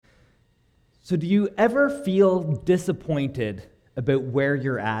So do you ever feel disappointed about where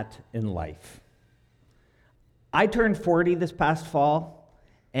you're at in life? I turned 40 this past fall,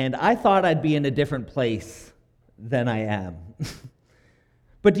 and I thought I'd be in a different place than I am.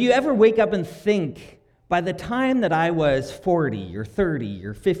 But do you ever wake up and think, by the time that I was 40 or 30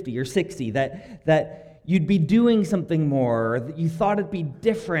 or 50 or 60, that you'd be doing something more, that you thought it'd be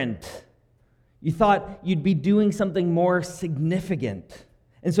different, you thought you'd be doing something more significant?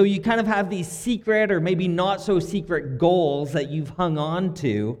 And so you kind of have these secret or maybe not so secret goals that you've hung on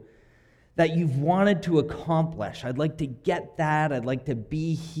to that you've wanted to accomplish. I'd like to get that. I'd like to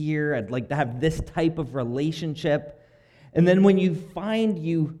be here. I'd like to have this type of relationship. And then when you find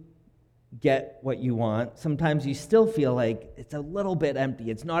you get what you want, sometimes you still feel like it's a little bit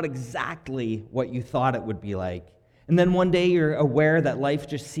empty. It's not exactly what you thought it would be like. And then one day you're aware that life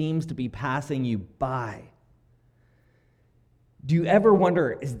just seems to be passing you by. Do you ever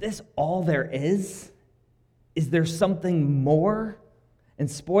wonder, is this all there is? Is there something more?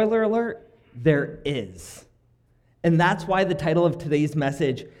 And spoiler alert, there is. And that's why the title of today's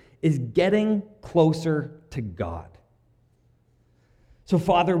message is Getting Closer to God. So,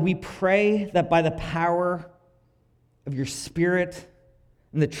 Father, we pray that by the power of your Spirit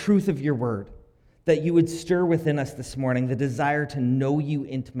and the truth of your word, that you would stir within us this morning the desire to know you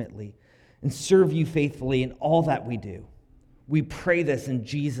intimately and serve you faithfully in all that we do. We pray this in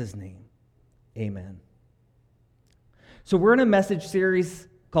Jesus' name. Amen. So we're in a message series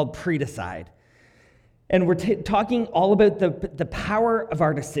called Pre-Decide. And we're talking all about the power of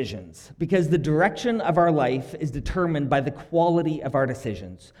our decisions, because the direction of our life is determined by the quality of our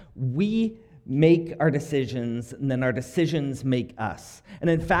decisions. We make our decisions, and then our decisions make us. And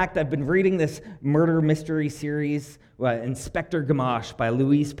in fact, I've been reading this murder mystery series, Inspector Gamache by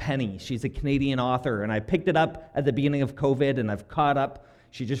Louise Penny. She's a Canadian author, and I picked it up at the beginning of COVID, and I've caught up.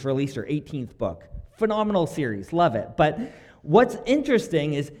 She just released her 18th book. Phenomenal series, love it. But what's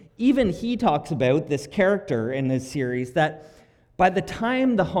interesting is even he talks about this character in this series that by the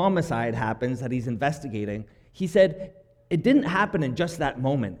time the homicide happens that he's investigating, he said it didn't happen in just that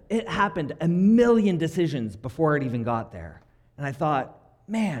moment. It happened a million decisions before it even got there. And I thought,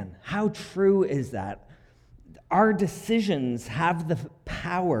 man, how true is that? Our decisions have the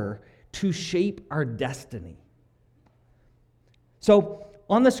power to shape our destiny. So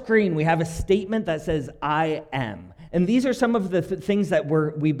on the screen, we have a statement that says, I am. And these are some of the things that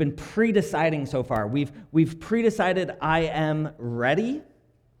we've been pre-deciding so far. We've pre-decided I am ready.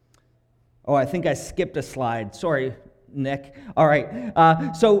 Oh, I think I skipped a slide. Sorry, Nick. All right.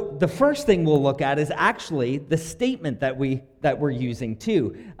 So the first thing we'll look at is actually the statement that we're using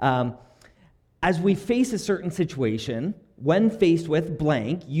too. As we face a certain situation, when faced with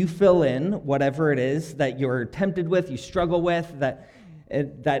blank, you fill in whatever it is that you're tempted with, you struggle with,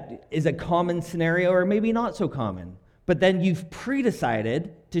 that is a common scenario or maybe not so common. But then you've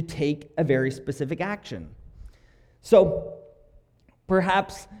pre-decided to take a very specific action. So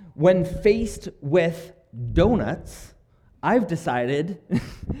perhaps when faced with donuts, I've decided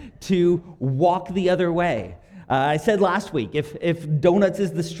to walk the other way. I said last week, if donuts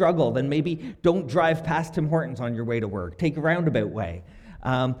is the struggle, then maybe don't drive past Tim Hortons on your way to work. Take a roundabout way.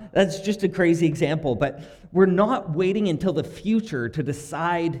 That's just a crazy example, but we're not waiting until the future to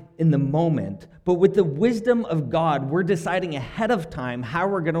decide in the moment, but with the wisdom of God, we're deciding ahead of time how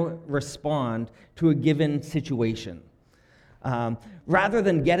we're going to respond to a given situation. Rather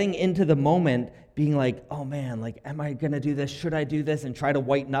than getting into the moment being like, oh man, like, am I going to do this? Should I do this? And try to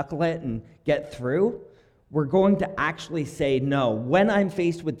white knuckle it and get through. We're going to actually say, no, when I'm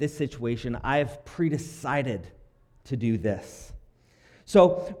faced with this situation, I've pre-decided to do this.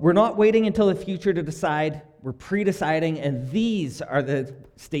 So we're not waiting until the future to decide, we're pre-deciding, and these are the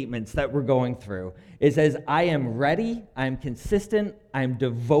statements that we're going through. It says, I am ready, I am consistent, I am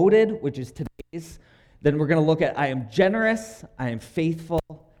devoted, which is today's. Then we're going to look at, I am generous, I am faithful.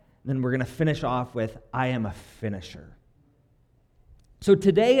 Then we're going to finish off with, I am a finisher. So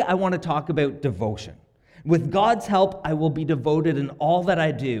today I want to talk about devotion. With God's help, I will be devoted in all that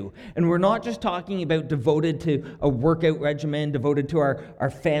I do. And we're not just talking about devoted to a workout regimen, devoted to our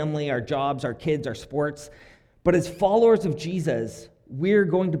family, our jobs, our kids, our sports. But as followers of Jesus, we're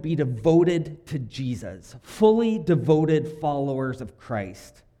going to be devoted to Jesus, fully devoted followers of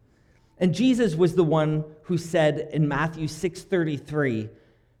Christ. And Jesus was the one who said in Matthew 6:33,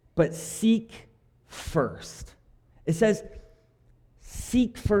 but seek first. It says,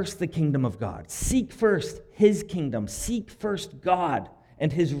 seek first the kingdom of God. Seek first his kingdom. Seek first God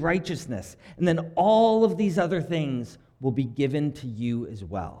and his righteousness. And then all of these other things will be given to you as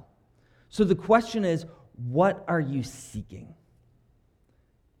well. So the question is, what are you seeking?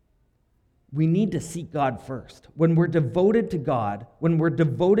 we need to seek God first. When we're devoted to God, when we're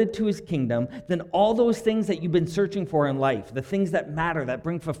devoted to his kingdom, then all those things that you've been searching for in life, the things that matter, that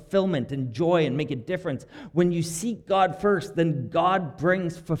bring fulfillment and joy and make a difference, when you seek God first, then God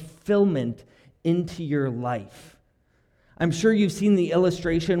brings fulfillment into your life. I'm sure you've seen the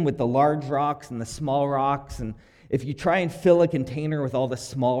illustration with the large rocks and the small rocks, and if you try and fill a container with all the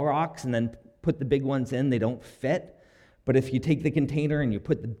small rocks and then put the big ones in, they don't fit. But if you take the container and you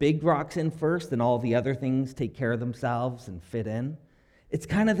put the big rocks in first, then all the other things take care of themselves and fit in. It's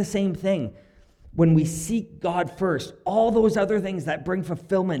kind of the same thing. When we seek God first, all those other things that bring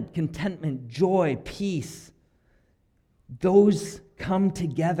fulfillment, contentment, joy, peace, those come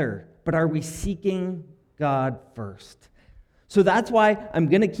together. But are we seeking God first? So that's why I'm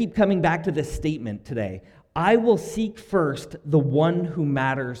going to keep coming back to this statement today. I will seek first the one who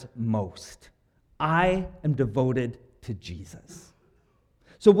matters most. I am devoted to Jesus.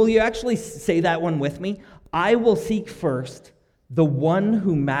 So will you actually say that one with me? I will seek first the one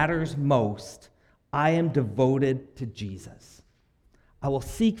who matters most. I am devoted to Jesus. I will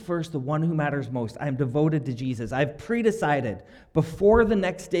seek first the one who matters most. I am devoted to Jesus. I've pre-decided before the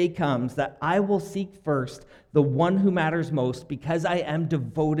next day comes that I will seek first the one who matters most because I am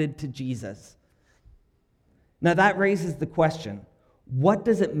devoted to Jesus. Now that raises the question, what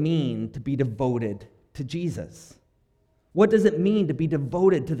does it mean to be devoted to Jesus? What does it mean to be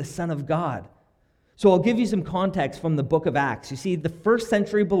devoted to the Son of God? So I'll give you some context from the book of Acts. You see, the first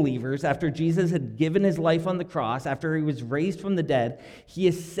century believers, after Jesus had given his life on the cross, after he was raised from the dead, he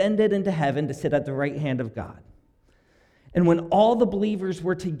ascended into heaven to sit at the right hand of God. And when all the believers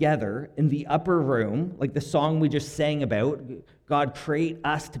were together in the upper room, like the song we just sang about, God, create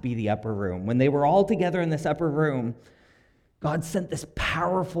us to be the upper room. When they were all together in this upper room, God sent this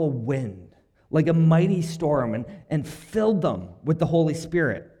powerful wind, like a mighty storm, and filled them with the Holy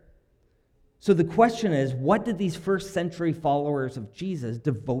Spirit. So the question is, what did these first century followers of Jesus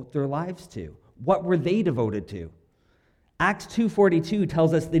devote their lives to? What were they devoted to? Acts 2:42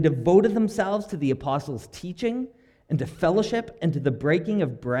 tells us they devoted themselves to the apostles' teaching and to fellowship and to the breaking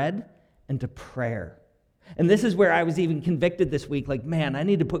of bread and to prayer. And this is where I was even convicted this week, like, man, I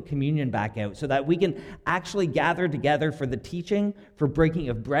need to put communion back out so that we can actually gather together for the teaching, for breaking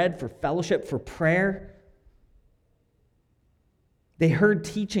of bread, for fellowship, for prayer. They heard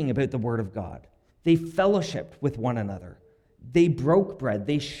teaching about the Word of God. They fellowshiped with one another. They broke bread.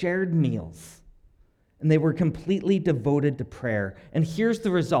 They shared meals. And they were completely devoted to prayer. And here's the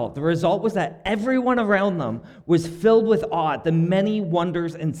result. The result was that everyone around them was filled with awe at the many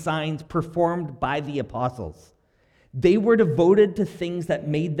wonders and signs performed by the apostles. They were devoted to things that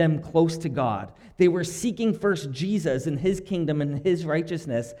made them close to God. They were seeking first Jesus and his kingdom and his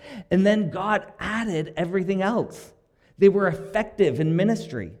righteousness, and then God added everything else. They were effective in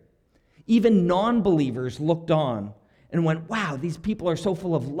ministry. Even non-believers looked on and went, wow, these people are so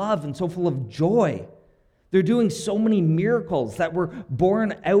full of love and so full of joy. They're doing so many miracles that were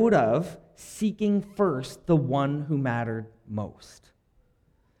born out of seeking first the one who mattered most.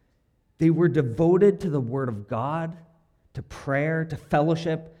 They were devoted to the Word of God, to prayer, to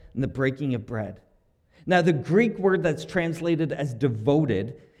fellowship, and the breaking of bread. Now, the Greek word that's translated as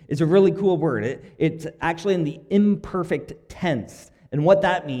devoted is a really cool word. It's actually in the imperfect tense. And what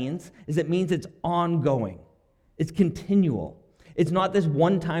that means is it means it's ongoing. It's continual. It's not this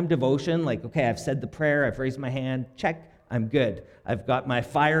one-time devotion, like, okay, I've said the prayer, I've raised my hand, check, I'm good. I've got my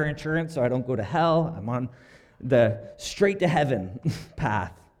fire insurance so I don't go to hell. I'm on the straight to heaven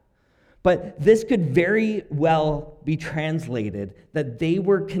path. But this could very well be translated that they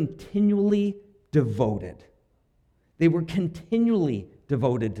were continually devoted. They were continually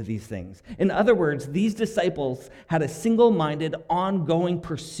devoted to these things. In other words, these disciples had a single-minded, ongoing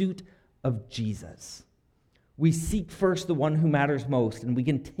pursuit of Jesus. We seek first the one who matters most, and we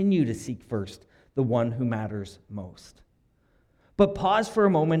continue to seek first the one who matters most. But pause for a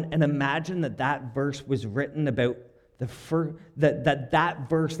moment and imagine that verse was written about that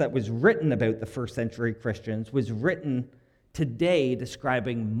verse that was written about the first century Christians was written today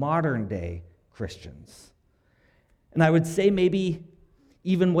describing modern day Christians. And I would say maybe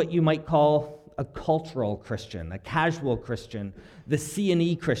even what you might call a cultural Christian, a casual Christian, the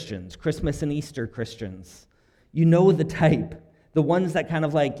C&E Christians, Christmas and Easter Christians. You know the type, the ones that kind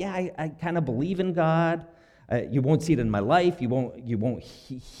of like, yeah, I kind of believe in God. You won't see it in my life. You won't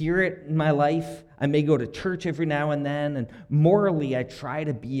hear it in my life. I may go to church every now and then, and morally, I try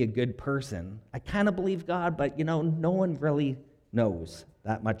to be a good person. I kind of believe God, but no one really knows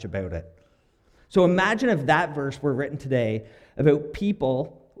that much about it. So imagine if that verse were written today about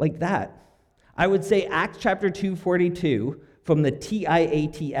people like that. I would say Acts chapter 2:42 from the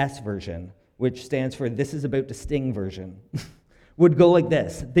TIATS version which stands for This Is About to Sting version, would go like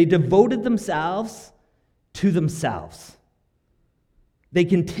this. They devoted themselves to themselves. They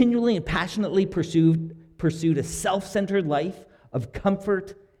continually and passionately pursued a self-centered life of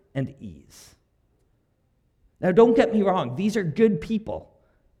comfort and ease. Now, don't get me wrong. These are good people.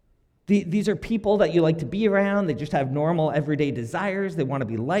 These are people that you like to be around. They just have normal, everyday desires. They want to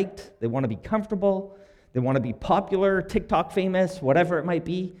be liked. They want to be comfortable. They want to be popular, TikTok famous, whatever it might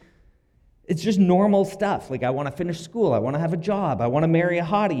be. It's just normal stuff. Like, I want to finish school. I want to have a job. I want to marry a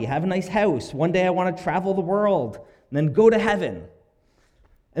hottie, have a nice house. One day I want to travel the world and then go to heaven.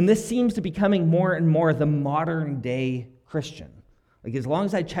 And this seems to be becoming more and more the modern day Christian. Like, as long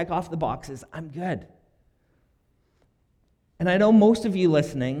as I check off the boxes, I'm good. And I know most of you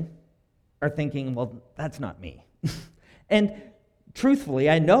listening are thinking, well, that's not me. And truthfully,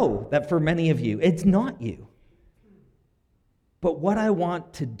 I know that for many of you, it's not you. But what I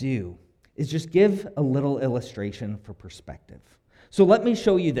want to do is just give a little illustration for perspective. So let me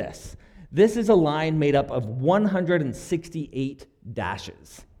show you this. This is a line made up of 168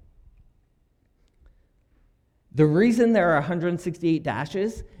 dashes. The reason there are 168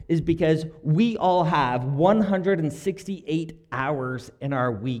 dashes is because we all have 168 hours in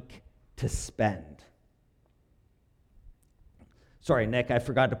our week to spend. Sorry, Nick, I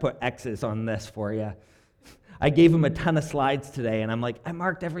forgot to put X's on this for you. I gave him a ton of slides today, and I'm like, I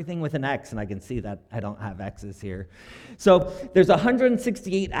marked everything with an X, and I can see that I don't have X's here. So there's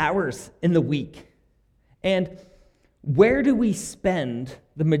 168 hours in the week. And where do we spend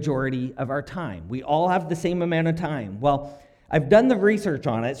the majority of our time? We all have the same amount of time. Well, I've done the research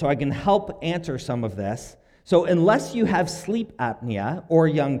on it, so I can help answer some of this. So unless you have sleep apnea or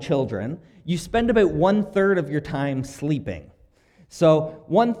young children, you spend about 1/3 of your time sleeping. So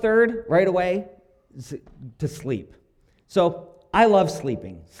 1/3 right away to sleep. So I love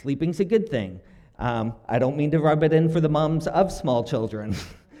sleeping. Sleeping's a good thing. I don't mean to rub it in for the moms of small children.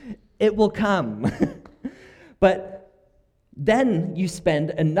 It will come. But then you spend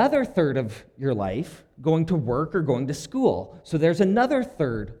another 1/3 of your life going to work or going to school. So there's another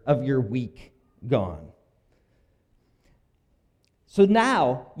 1/3 of your week gone. So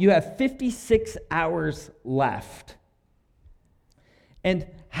now you have 56 hours left. And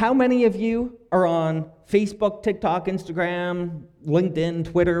how many of you are on Facebook, TikTok, Instagram, LinkedIn,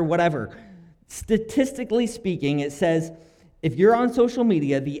 Twitter, whatever? Statistically speaking, it says if you're on social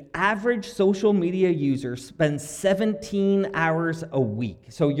media, the average social media user spends 17 hours a week.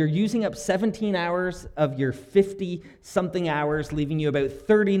 So you're using up 17 hours of your 50-something hours, leaving you about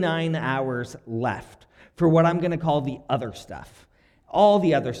 39 hours left for what I'm going to call the other stuff. All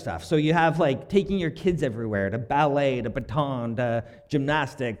the other stuff. So you have like taking your kids everywhere, to ballet, to baton, to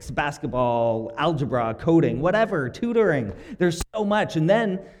gymnastics, basketball, algebra, coding, whatever, tutoring. There's so much. And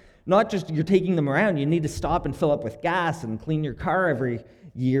then not just you're taking them around, you need to stop and fill up with gas and clean your car every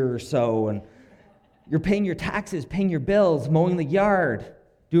year or so. And you're paying your taxes, paying your bills, mowing the yard,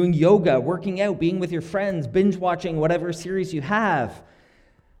 doing yoga, working out, being with your friends, binge watching whatever series you have.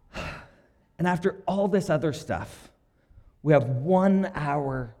 And after all this other stuff, we have 1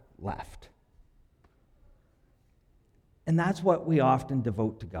 hour left. And that's what we often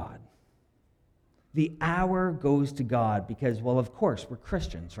devote to God. The hour goes to God because, well, of course, we're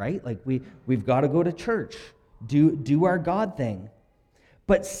Christians, right? Like we've got to go to church, do our God thing.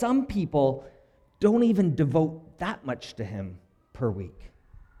 But some people don't even devote that much to Him per week.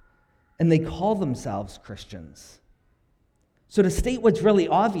 And they call themselves Christians. So to state what's really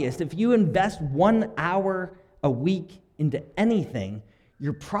obvious, if you invest 1 hour a week into anything,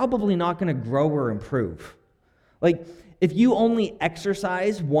 you're probably not going to grow or improve. Like, if you only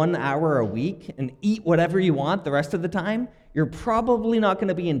exercise 1 hour a week and eat whatever you want the rest of the time, you're probably not going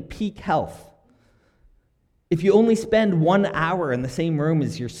to be in peak health. If you only spend 1 hour in the same room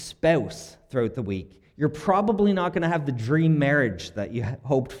as your spouse throughout the week, you're probably not going to have the dream marriage that you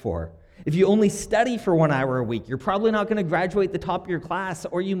hoped for. If you only study for 1 hour a week, you're probably not going to graduate the top of your class,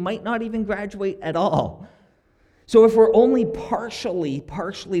 or you might not even graduate at all. So if we're only partially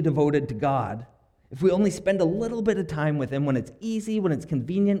devoted to God, if we only spend a little bit of time with Him when it's easy, when it's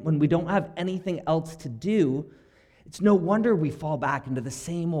convenient, when we don't have anything else to do, it's no wonder we fall back into the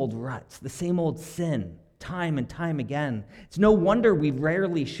same old ruts, the same old sin, time and time again. It's no wonder we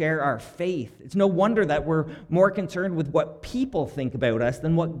rarely share our faith. It's no wonder that we're more concerned with what people think about us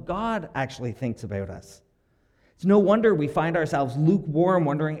than what God actually thinks about us. It's no wonder we find ourselves lukewarm,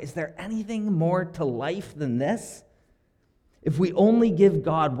 wondering, is there anything more to life than this? If we only give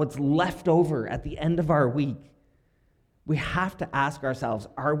God what's left over at the end of our week, we have to ask ourselves,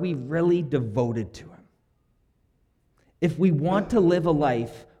 are we really devoted to Him? If we want to live a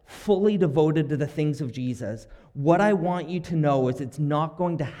life fully devoted to the things of Jesus, what I want you to know is it's not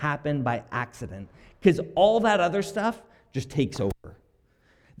going to happen by accident, because all that other stuff just takes over.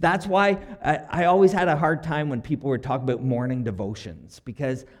 That's why I always had a hard time when people would talk about morning devotions,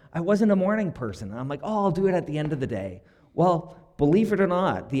 because I wasn't a morning person. I'm like, oh, I'll do it at the end of the day. Well, believe it or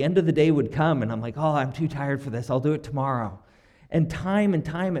not, the end of the day would come, and I'm like, oh, I'm too tired for this. I'll do it tomorrow. And time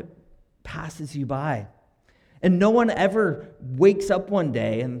it passes you by. And no one ever wakes up one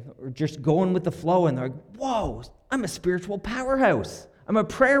day and or just going with the flow and they're like, whoa, I'm a spiritual powerhouse. I'm a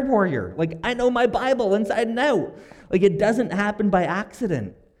prayer warrior. Like, I know my Bible inside and out. Like, it doesn't happen by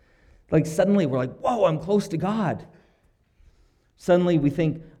accident. Like, suddenly we're like, whoa, I'm close to God. Suddenly we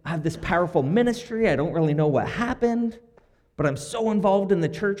think, I have this powerful ministry. I don't really know what happened, but I'm so involved in the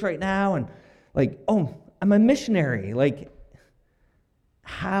church right now. And like, oh, I'm a missionary. Like,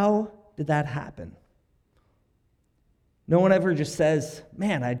 how did that happen? No one ever just says,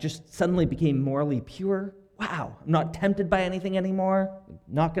 man, I just suddenly became morally pure. Wow, I'm not tempted by anything anymore.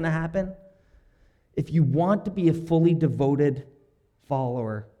 Not going to happen. If you want to be a fully devoted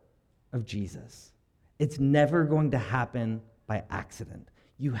follower of Jesus, it's never going to happen by accident.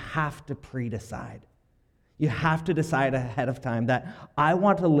 You have to pre-decide. You have to decide ahead of time that I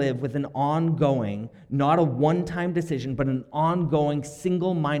want to live with an ongoing, not a one-time decision, but an ongoing,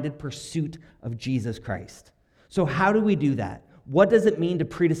 single-minded pursuit of Jesus Christ. So how do we do that? What does it mean to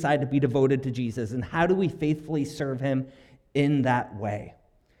pre-decide to be devoted to Jesus? And how do we faithfully serve him in that way?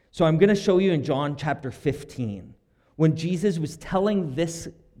 So I'm going to show you in John chapter 15. When Jesus was telling this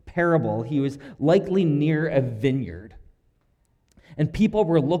parable, he was likely near a vineyard. And people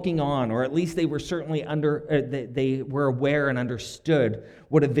were looking on, or at least they were certainly they were aware and understood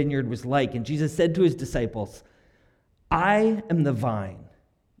what a vineyard was like. And Jesus said to his disciples, I am the vine,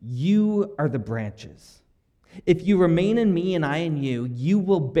 you are the branches. If you remain in me and I in you, you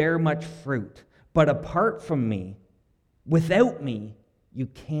will bear much fruit. But apart from me, without me, you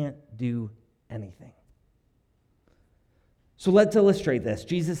can't do anything. So let's illustrate this.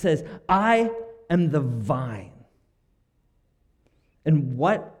 Jesus says, I am the vine. And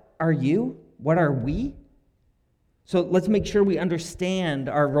what are you? What are we? So let's make sure we understand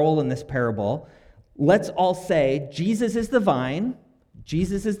our role in this parable. Let's all say, Jesus is the vine.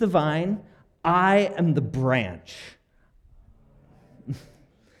 Jesus is the vine. I am the branch.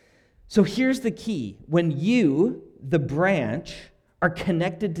 So here's the key. When you, the branch, are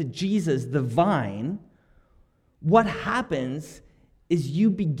connected to Jesus, the vine, what happens is you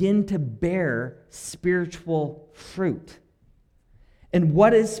begin to bear spiritual fruit. And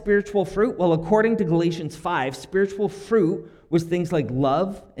what is spiritual fruit? Well, according to Galatians 5, spiritual fruit was things like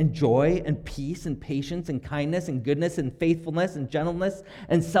love and joy and peace and patience and kindness and goodness and faithfulness and gentleness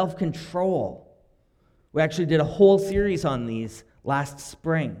and self-control. We actually did a whole series on these last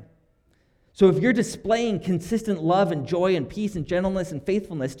spring. So if you're displaying consistent love and joy and peace and gentleness and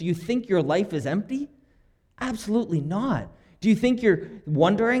faithfulness, do you think your life is empty? Absolutely not. Do you think you're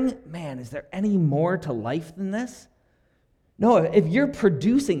wondering, man, is there any more to life than this? No, if you're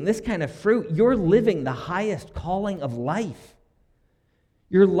producing this kind of fruit, you're living the highest calling of life.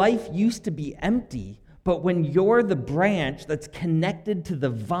 Your life used to be empty, but when you're the branch that's connected to the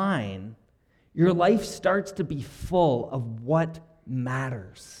vine, your life starts to be full of what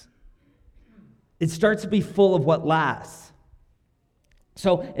matters. It starts to be full of what lasts.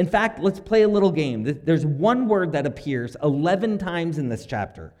 So, in fact, let's play a little game. There's one word that appears 11 times in this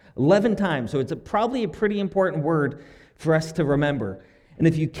chapter. 11 times. So it's probably a pretty important word for us to remember. And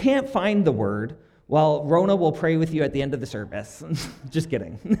if you can't find the word, well, Rona will pray with you at the end of the service. Just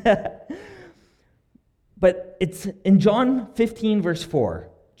kidding. But it's in John 15, verse 4.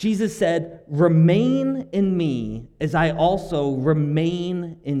 Jesus said, remain in me as I also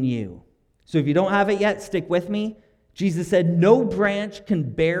remain in you. So if you don't have it yet, stick with me. Jesus said, no branch can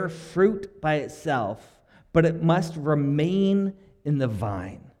bear fruit by itself, but it must remain in the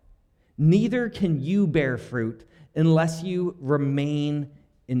vine. Neither can you bear fruit unless you remain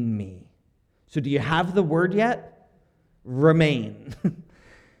in me. So do you have the word yet? Remain.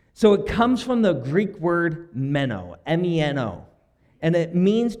 So it comes from the Greek word meno, M-E-N-O, and it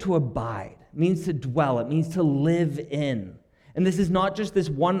means to abide, it means to dwell, it means to live in. And this is not just this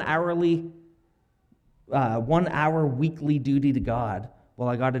 1 hour weekly duty to God. Well,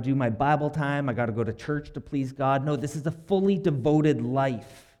 I got to do my Bible time, I got to go to church to please God. No, this is a fully devoted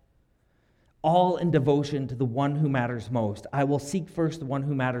life. All in devotion to the one who matters most. I will seek first the one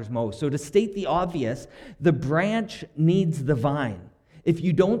who matters most. So to state the obvious, the branch needs the vine. If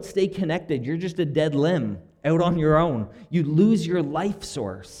you don't stay connected, you're just a dead limb out on your own. You lose your life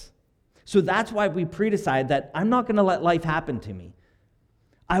source. So that's why we pre-decide that I'm not going to let life happen to me.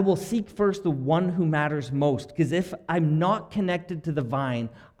 I will seek first the one who matters most, because if I'm not connected to the vine,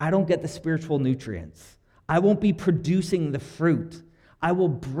 I don't get the spiritual nutrients. I won't be producing the fruit. I will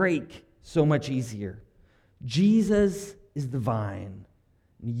break so much easier. Jesus is the vine.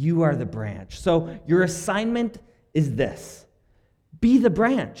 You are the branch. So your assignment is this. Be the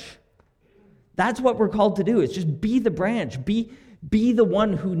branch. That's what we're called to do, is just be the branch. Be the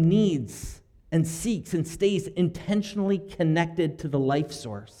one who needs and seeks and stays intentionally connected to the life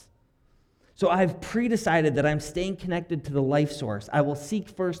source. So I've pre-decided that I'm staying connected to the life source. I will seek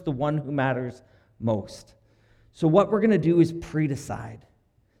first the one who matters most. So what we're going to do is pre-decide.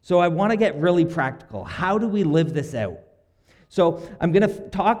 So I want to get really practical. How do we live this out? So I'm going to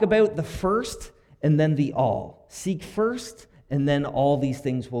talk about the first and then the all. Seek first, and then all these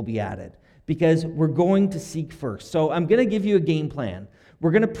things will be added, because we're going to seek first. So I'm going to give you a game plan.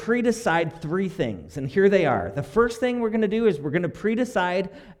 We're going to pre-decide 3 things, and here they are. The first thing we're going to do is we're going to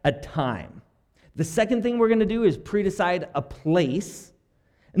pre-decide a time. The second thing we're going to do is pre-decide a place.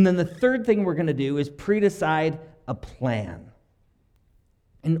 And then the third thing we're going to do is pre-decide a plan.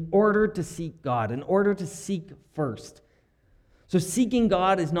 In order to seek God, in order to seek first. So seeking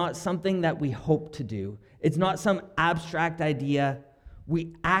God is not something that we hope to do. It's not some abstract idea.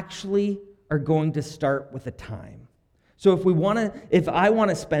 We actually are going to start with a time. So if I want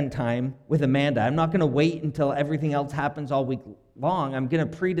to spend time with Amanda, I'm not going to wait until everything else happens all week long. I'm going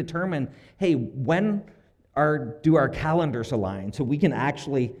to predetermine, hey, when do our calendars align so we can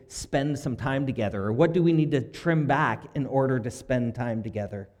actually spend some time together? Or what do we need to trim back in order to spend time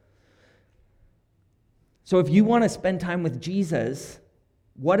together? So if you want to spend time with Jesus,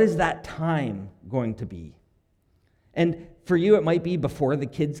 what is that time going to be? And for you, it might be before the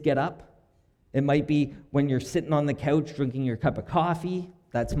kids get up. It might be when you're sitting on the couch drinking your cup of coffee.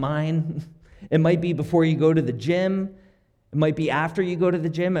 That's mine. It might be before you go to the gym. It might be after you go to the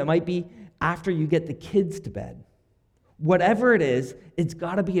gym. It might be after you get the kids to bed. Whatever it is, it's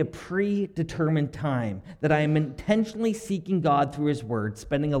got to be a predetermined time that I am intentionally seeking God through His Word,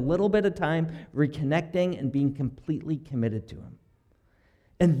 spending a little bit of time reconnecting and being completely committed to Him.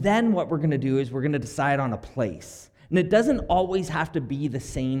 And then what we're going to do is we're going to decide on a place. And it doesn't always have to be the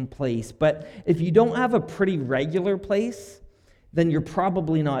same place, but if you don't have a pretty regular place, then you're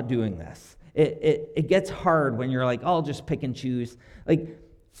probably not doing this. It gets hard when you're like, oh, I'll just pick and choose. Like,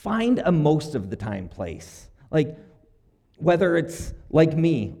 find a most of the time place. Like, whether it's like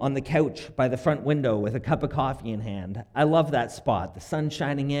me on the couch by the front window with a cup of coffee in hand. I love that spot. The sun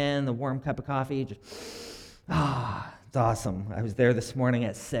shining in, the warm cup of coffee. Just, it's awesome. I was there this morning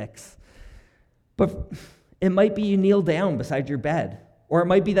at 6. But it might be you kneel down beside your bed. Or it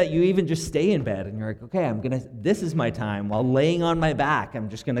might be that you even just stay in bed and you're like, okay, this is my time. While laying on my back, I'm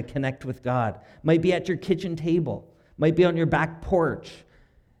just going to connect with God. It might be at your kitchen table. It might be on your back porch.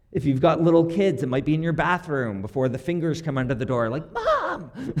 If you've got little kids, it might be in your bathroom before the fingers come under the door, like,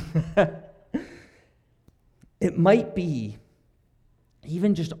 Mom! It might be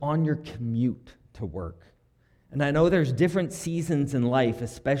even just on your commute to work. And I know there's different seasons in life,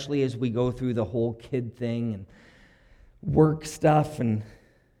 especially as we go through the whole kid thing and work stuff. And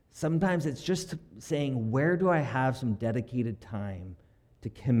sometimes it's just saying, where do I have some dedicated time to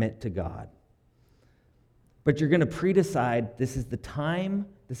commit to God? But you're going to pre-decide, this is the time,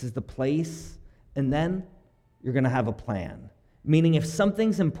 this is the place, and then you're going to have a plan. Meaning if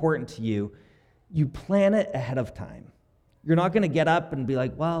something's important to you, you plan it ahead of time. You're not going to get up and be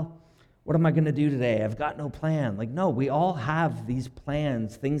like, well, what am I going to do today? I've got no plan. Like, no, we all have these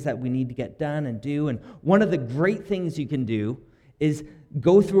plans, things that we need to get done and do. And one of the great things you can do is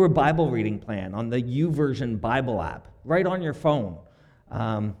go through a Bible reading plan on the YouVersion Bible app, right on your phone.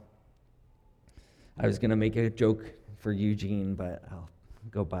 I was going to make a joke for Eugene, but I'll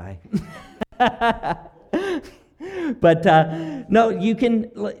go by. But no, you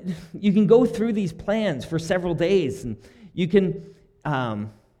can go through these plans for several days, and you can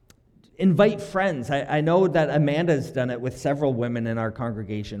invite friends. I know that Amanda's done it with several women in our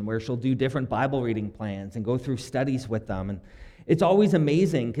congregation, where she'll do different Bible reading plans and go through studies with them. And it's always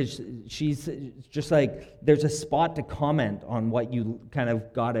amazing because she's just like, there's a spot to comment on what you kind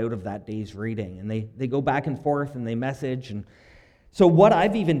of got out of that day's reading. And they go back and forth and they message. And so what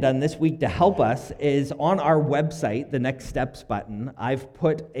I've even done this week to help us is on our website, the Next Steps button, I've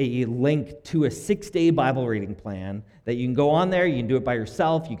put a link to a 6-day Bible reading plan that you can go on there. You can do it by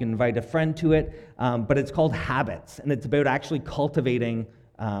yourself. You can invite a friend to it. But it's called Habits. And it's about actually cultivating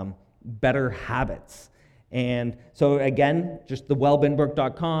better habits. And so again, just the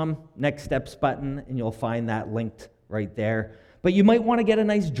wellbinbrook.com, Next Steps button, and you'll find that linked right there. But you might want to get a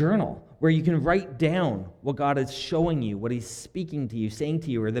nice journal. where you can write down what God is showing you, what he's speaking to you, saying to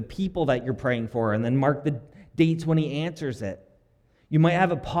you, or the people that you're praying for, and then mark the dates when he answers it. You might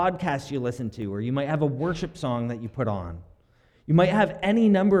have a podcast you listen to, or you might have a worship song that you put on. You might have any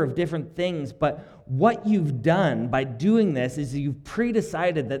number of different things, but what you've done by doing this is you've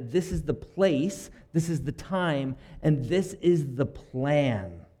pre-decided that this is the place, this is the time, and this is the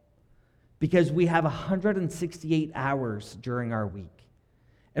plan. Because we have 168 hours during our week.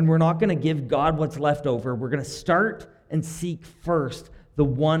 And we're not going to give God what's left over. We're going to start and seek first the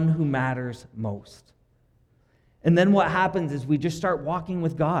one who matters most. And then what happens is we just start walking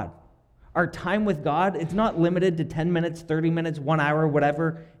with God. Our time with God, it's not limited to 10 minutes, 30 minutes, 1 hour,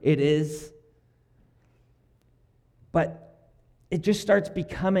 whatever it is. But it just starts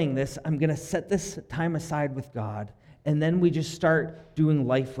becoming this, I'm going to set this time aside with God. And then we just start doing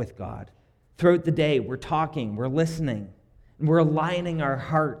life with God. Throughout the day, we're talking, we're listening, and we're aligning our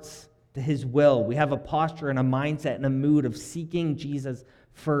hearts to his will. We have a posture and a mindset and a mood of seeking Jesus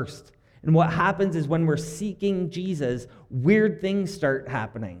first. And what happens is when we're seeking Jesus, weird things start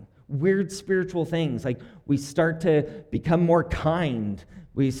happening. Weird spiritual things, like we start to become more kind.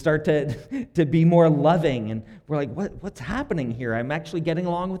 We start to be more loving. And we're like, what's happening here? I'm actually getting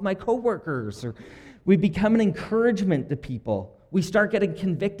along with my coworkers. Or we become an encouragement to people. We start getting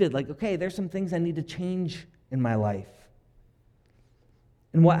convicted, like, okay, there's some things I need to change in my life.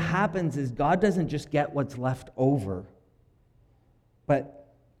 And what happens is God doesn't just get what's left over,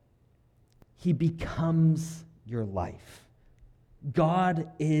 but he becomes your life.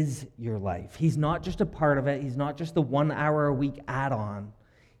 God is your life. He's not just a part of it. He's not just the 1 hour a week add-on.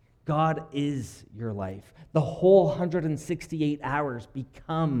 God is your life. The whole 168 hours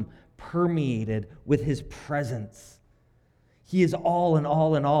become permeated with his presence. He is all in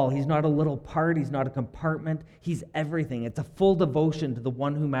all in all. He's not a little part. He's not a compartment. He's everything. It's a full devotion to the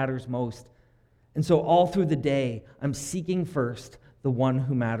one who matters most. And so all through the day, I'm seeking first the one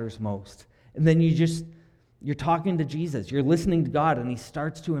who matters most. And then you're talking to Jesus. You're listening to God, and he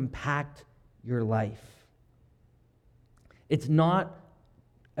starts to impact your life. It's not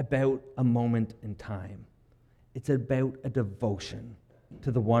about a moment in time. It's about a devotion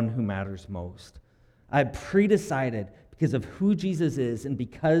to the one who matters most. I've pre-decided, because of who Jesus is and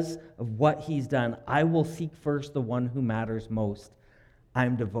because of what he's done, I will seek first the one who matters most.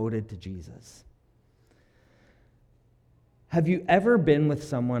 I'm devoted to Jesus. Have you ever been with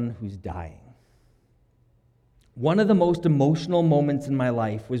someone who's dying? One of the most emotional moments in my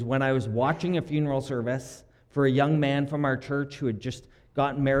life was when I was watching a funeral service for a young man from our church who had just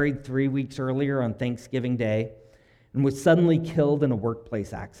gotten married 3 weeks earlier on Thanksgiving Day and was suddenly killed in a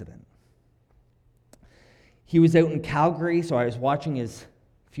workplace accident. He was out in Calgary, so I was watching his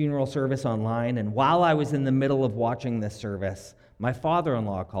funeral service online, and while I was in the middle of watching this service, my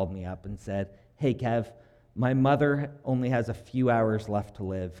father-in-law called me up and said, "Hey, Kev, my mother only has a few hours left to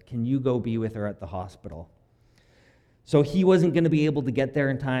live. Can you go be with her at the hospital?" So he wasn't going to be able to get there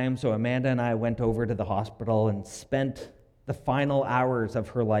in time, so Amanda and I went over to the hospital and spent the final hours of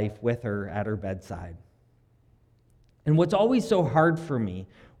her life with her at her bedside. And what's always so hard for me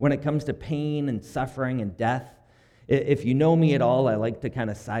when it comes to pain and suffering and death, if you know me at all, I like to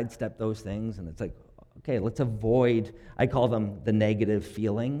kind of sidestep those things, and it's like, okay, let's avoid, I call them the negative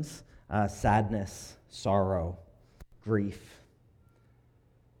feelings, sadness, sorrow, grief.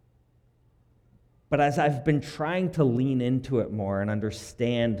 But as I've been trying to lean into it more and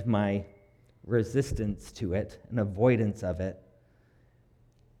understand my resistance to it and avoidance of it,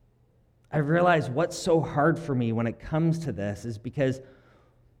 I realize what's so hard for me when it comes to this is because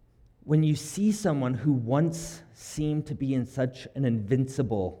when you see someone who once seemed to be in such an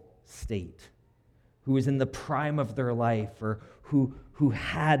invincible state, who was in the prime of their life, or who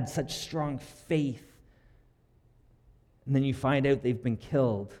had such strong faith, and then you find out they've been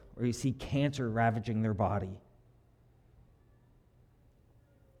killed, or you see cancer ravaging their body.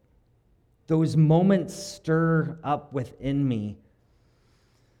 Those moments stir up within me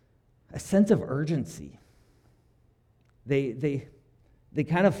a sense of urgency. They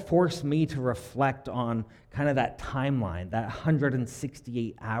kind of force me to reflect on kind of that timeline, that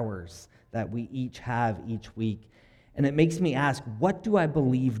 168 hours that we each have each week. And it makes me ask, what do I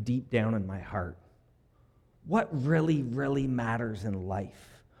believe deep down in my heart? What really, really matters in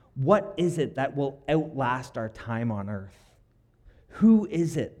life? What is it that will outlast our time on earth? Who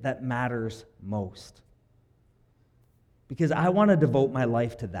is it that matters most? Because I want to devote my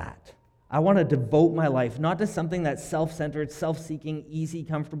life to that. I want to devote my life not to something that's self-centered, self-seeking, easy,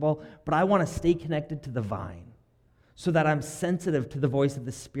 comfortable, but I want to stay connected to the vine so that I'm sensitive to the voice of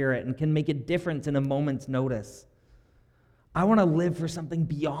the Spirit and can make a difference in a moment's notice. I want to live for something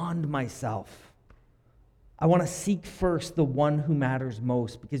beyond myself. I want to seek first the one who matters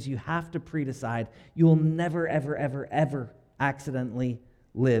most, because you have to pre-decide. You will never, ever, ever, ever accidentally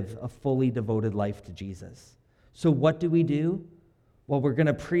live a fully devoted life to Jesus. So what do? Well, we're going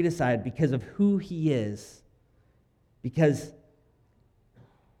to pre-decide because of who he is, because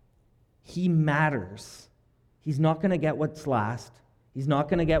he matters. He's not going to get what's last. He's not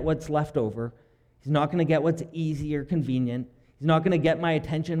going to get what's left over. He's not going to get what's easy or convenient. He's not going to get my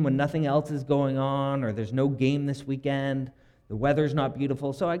attention when nothing else is going on, or there's no game this weekend, the weather's not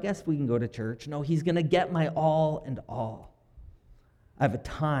beautiful, so I guess we can go to church. No, he's going to get my all and all. I have a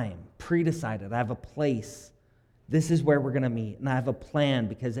time, pre-decided. I have a place. This is where we're going to meet, and I have a plan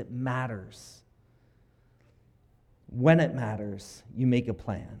because it matters. When it matters, you make a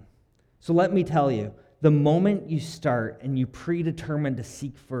plan. So let me tell you, the moment you start and you predetermine to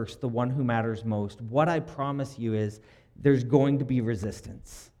seek first the one who matters most, what I promise you is there's going to be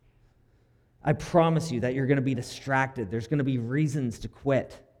resistance. I promise you that you're going to be distracted. There's going to be reasons to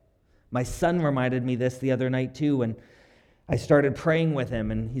quit. My son reminded me this the other night too, when I started praying with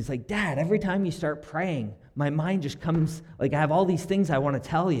him, and he's like, Dad, every time you start praying, my mind just comes, like I have all these things I want to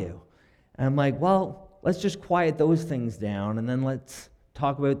tell you. And I'm like, well, let's just quiet those things down, and then let's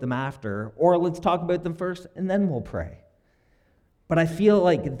talk about them after, or let's talk about them first, and then we'll pray. But I feel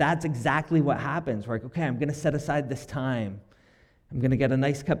like that's exactly what happens. We're like, okay, I'm going to set aside this time. I'm going to get a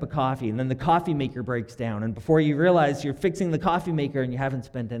nice cup of coffee, and then the coffee maker breaks down, and before you realize you're fixing the coffee maker and you haven't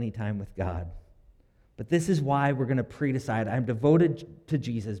spent any time with God. But this is why we're going to pre-decide. I'm devoted to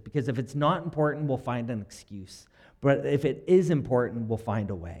Jesus, because if it's not important, we'll find an excuse. But if it is important, we'll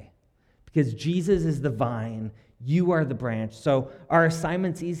find a way. Because Jesus is the vine, you are the branch. So our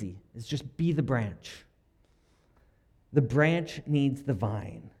assignment's easy. It's just be the branch. The branch needs the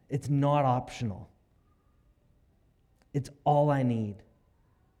vine. It's not optional. It's all I need.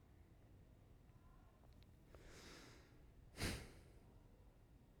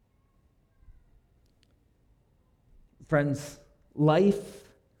 Friends, life,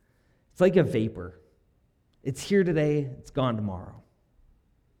 it's like a vapor. It's here today, it's gone tomorrow.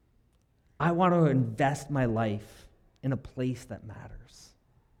 I want to invest my life in a place that matters.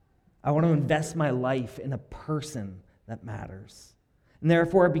 I want to invest my life in a person that matters. And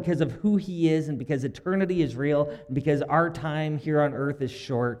therefore, because of who he is, and because eternity is real, and because our time here on earth is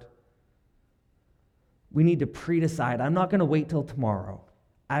short, we need to pre-decide. I'm not going to wait till tomorrow.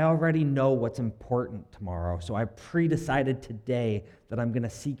 I already know what's important tomorrow, so I pre-decided today that I'm going to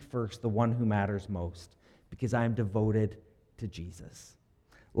seek first the one who matters most, because I am devoted to Jesus.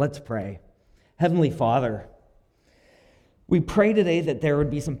 Let's pray. Heavenly Father, we pray today that there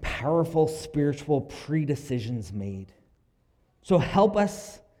would be some powerful spiritual pre-decisions made. So help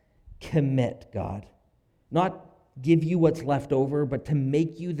us commit, God. Not give you what's left over, but to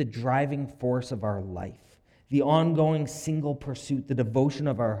make you the driving force of our life, the ongoing single pursuit, the devotion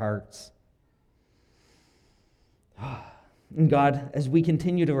of our hearts. And God, as we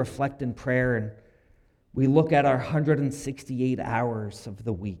continue to reflect in prayer and we look at our 168 hours of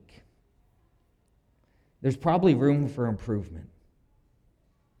the week, there's probably room for improvement.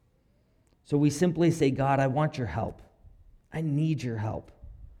 So we simply say, God, I want your help. I need your help.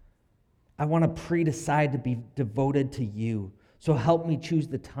 I want to pre-decide to be devoted to you. So help me choose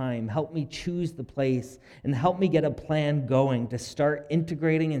the time, help me choose the place, and help me get a plan going to start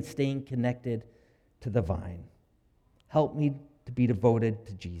integrating and staying connected to the vine. Help me to be devoted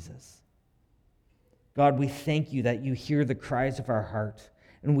to Jesus. God, we thank you that you hear the cries of our heart,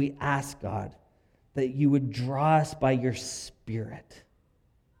 and we ask, God, that you would draw us by your Spirit.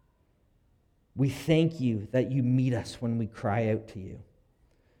 We thank you that you meet us when we cry out to you.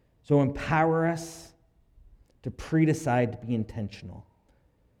 So empower us to pre-decide to be intentional,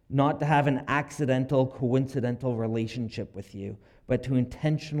 not to have an accidental, coincidental relationship with you, but to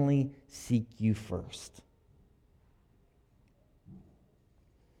intentionally seek you first.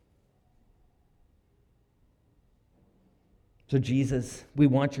 So Jesus, we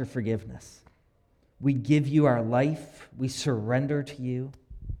want your forgiveness. We give you our life. We surrender to you.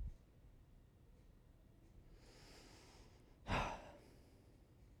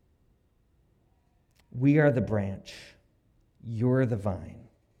 We are the branch. You're the vine.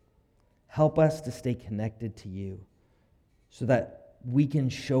 Help us to stay connected to you so that we can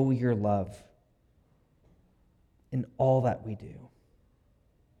show your love in all that we do.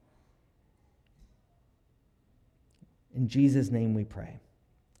 In Jesus' name we pray.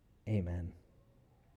 Amen.